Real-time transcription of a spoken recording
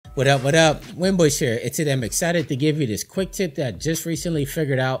What up, what up? Winbush here. And today I'm excited to give you this quick tip that I just recently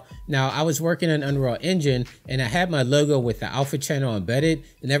figured out. Now, I was working in Unreal Engine and I had my logo with the alpha channel embedded,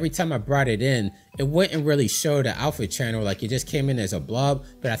 and every time I brought it in, it wouldn't really show the alpha channel, like it just came in as a blob,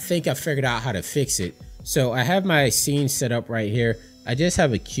 but I think I figured out how to fix it. So I have my scene set up right here. I just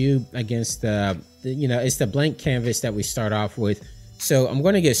have a cube against it's the blank canvas that we start off with. So I'm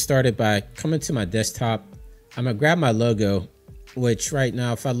going to get started by coming to my desktop. I'm gonna grab my logo, which right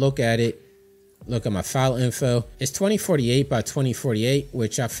now, if I look at it, look at my file info, it's 2048 by 2048,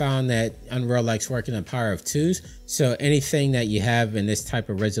 which I found that Unreal likes working in power of 2s. So anything that you have in this type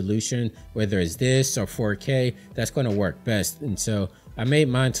of resolution, whether it's this or 4K, that's going to work best. And so I made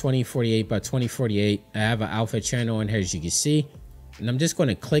mine 2048 by 2048. I have an alpha channel in here, as you can see, and I'm just going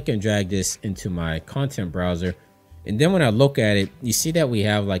to click and drag this into my content browser. And then when I look at it, you see that we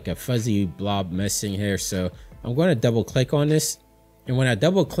have like a fuzzy blob messing here. So I'm going to double click on this. And when I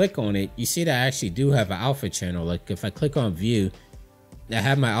double click on it, you see that I actually do have an alpha channel. Like if I click on view, I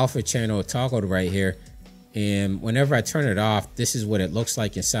have my alpha channel toggled right here. And whenever I turn it off, this is what it looks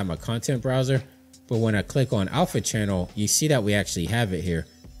like inside my content browser. But when I click on alpha channel, you see that we actually have it here.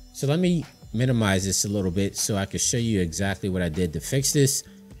 So let me minimize this a little bit so I can show you exactly what I did to fix this.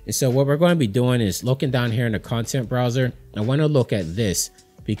 And so what we're going to be doing is looking down here in the content browser. I want to look at this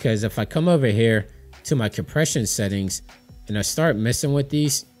because if I come over here to my compression settings and I start messing with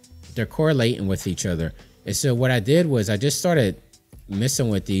these, they're correlating with each other. And so what I did was I just started messing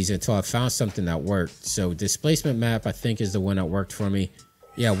with these until I found something that worked. So displacement map, I think, is the one that worked for me.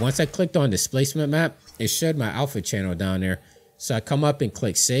 Yeah, once I clicked on displacement map, it showed my alpha channel down there. So I come up and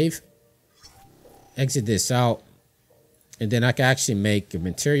click save, exit this out, and then I can actually make a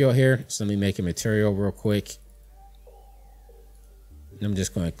material here. So let me make a material real quick. And I'm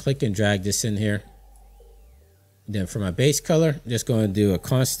just going to click and drag this in here. Then for my base color, I'm just going to do a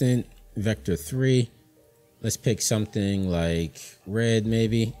constant vector 3. Let's pick something like red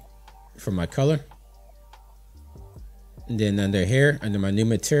maybe for my color. And then under here, under my new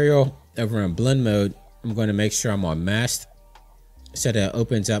material, over in blend mode, I'm going to make sure I'm on masked so that it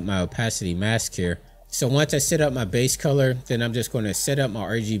opens up my opacity mask here. So once I set up my base color, then I'm just going to set up my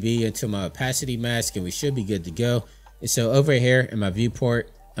RGB into my opacity mask and we should be good to go. And so over here in my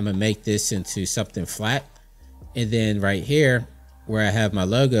viewport, I'm going to make this into something flat. And then right here where I have my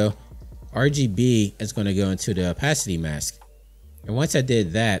logo, RGB is going to go into the opacity mask. And once I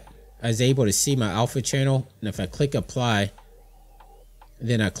did that, I was able to see my alpha channel. And if I click apply,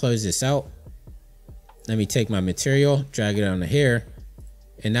 then I close this out. Let me take my material, drag it onto here.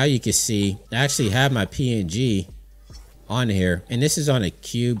 And now you can see I actually have my PNG on here. And this is on a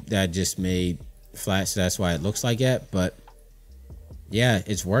cube that I just made flat, so that's why it looks like that. But yeah,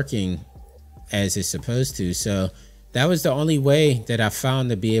 it's working as it's supposed to. So that was the only way that I found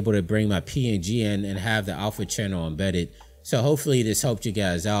to be able to bring my PNG in and have the alpha channel embedded. So hopefully this helped you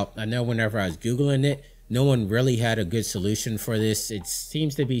guys out. I know whenever I was Googling it, no one really had a good solution for this. It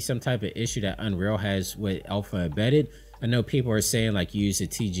seems to be some type of issue that Unreal has with alpha embedded. I know people are saying like use a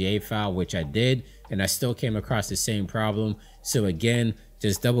TGA file, which I did, and I still came across the same problem. So again,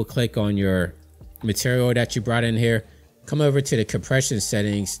 just double click on your material that you brought in here, come over to the compression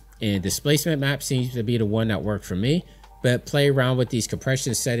settings, and displacement map seems to be the one that worked for me. But play around with these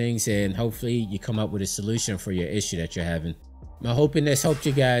compression settings and hopefully you come up with a solution for your issue that you're having. I'm hoping this helped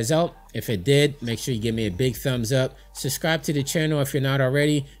you guys out. If it did, make sure you give me a big thumbs up. Subscribe to the channel if you're not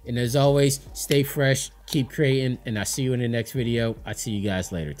already. And as always, stay fresh, keep creating, and I'll see you in the next video. I'll see you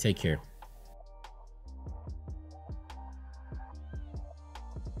guys later. Take care.